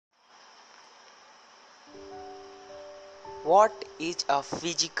What is a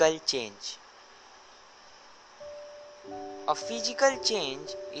physical change? A physical change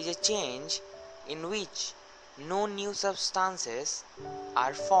is a change in which no new substances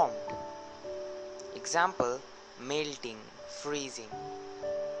are formed. Example: melting, freezing.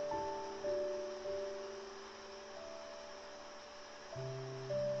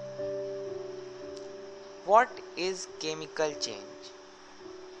 What is chemical change?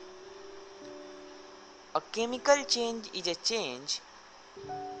 A chemical change is a change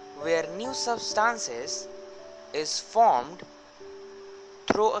where new substances is formed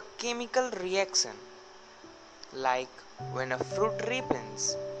through a chemical reaction, like when a fruit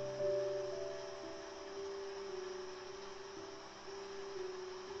ripens.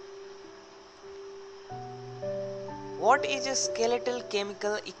 What is a skeletal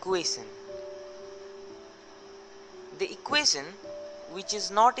chemical equation? The equation which is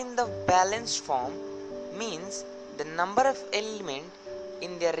not in the balanced form means the number of elements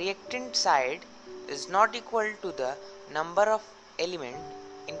in the reactant side is not equal to the number of elements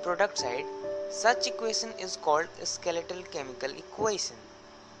in product side. Such equation is called a skeletal chemical equation.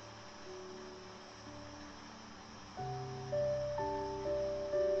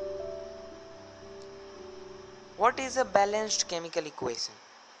 What is a balanced chemical equation?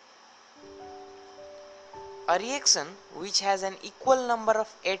 A reaction which has an equal number of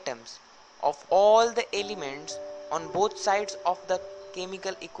atoms of all the elements on both sides of the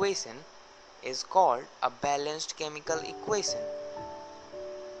chemical equation is called a balanced chemical equation.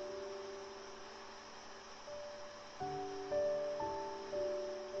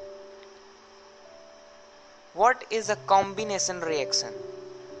 What is a combination reaction?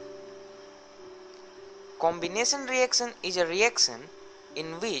 Combination reaction is a reaction in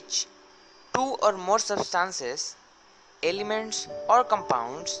which two or more substances, elements or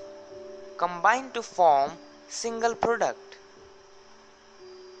compounds combine to form single product.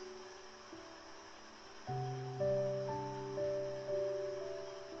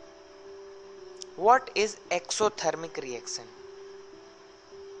 What is exothermic reaction?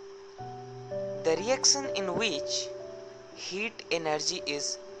 The reaction in which heat energy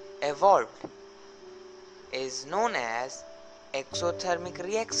is evolved is known as exothermic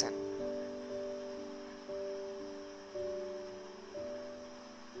reaction.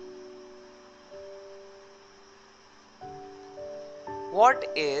 What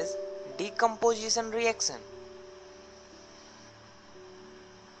is decomposition reaction?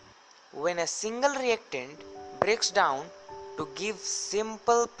 When a single reactant breaks down to give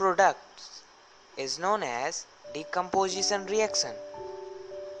simple products is known as decomposition reaction.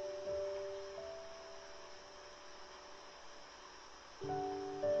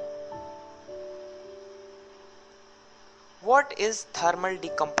 What is thermal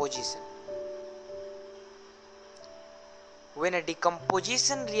decomposition? When a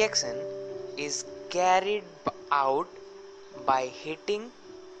decomposition reaction is carried out by heating,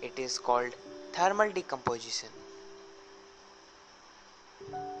 it is called thermal decomposition.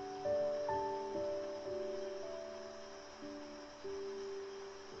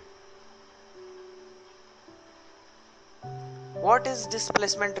 What is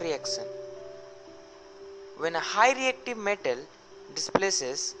displacement reaction? When a high reactive metal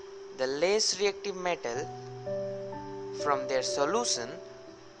displaces the less reactive metal from their solution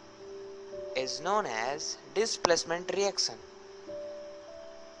is known as displacement reaction.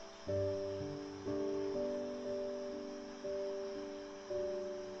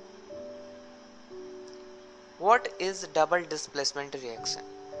 What is double displacement reaction?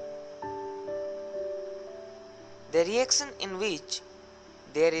 The reaction in which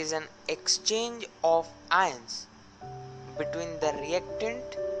there is an exchange of ions between the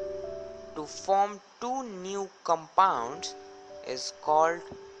reactant to form two new compounds is called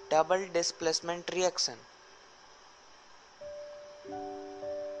double displacement reaction.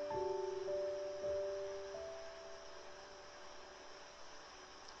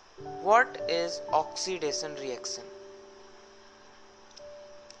 What is oxidation reaction?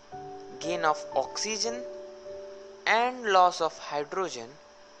 Gain of oxygen and loss of hydrogen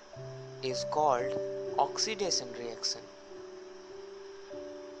is called oxidation reaction.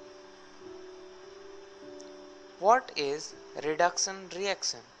 What is reduction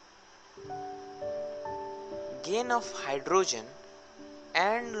reaction? Gain of hydrogen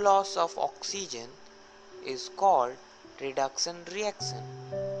and loss of oxygen is called reduction reaction.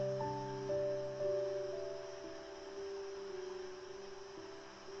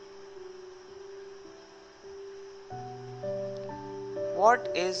 What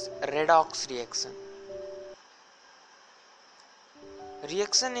is redox reaction?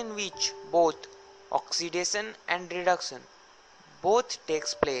 Reaction in which both Oxidation and reduction both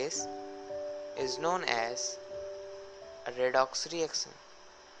takes place is known as a redox reaction.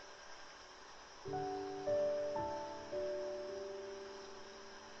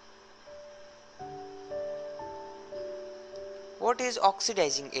 What is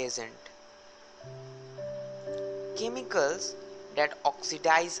oxidizing agent? Chemicals that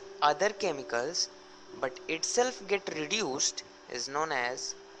oxidize other chemicals but itself get reduced is known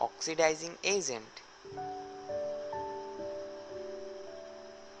as oxidizing agent.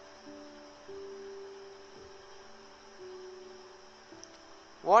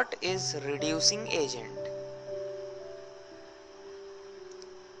 What is reducing agent?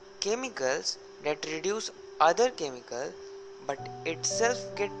 Chemicals that reduce other chemical but itself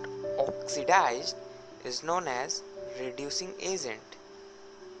get oxidized is known as reducing agent.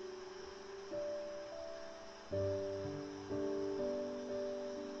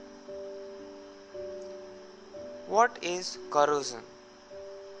 What is corrosion?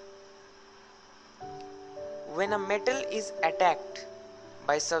 When a metal is attacked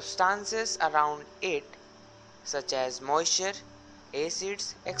by substances around it such as moisture,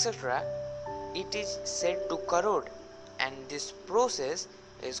 acids, etc., it is said to corrode, and this process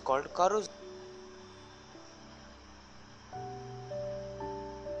is called corrosion.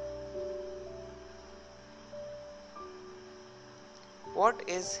 What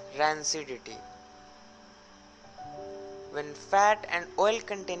is rancidity? When fat and oil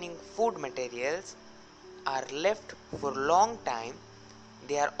containing food materials are left for long time,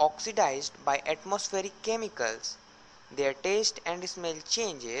 they are oxidized by atmospheric chemicals. Their taste and smell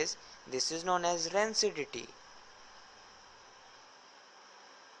changes. This is known as rancidity.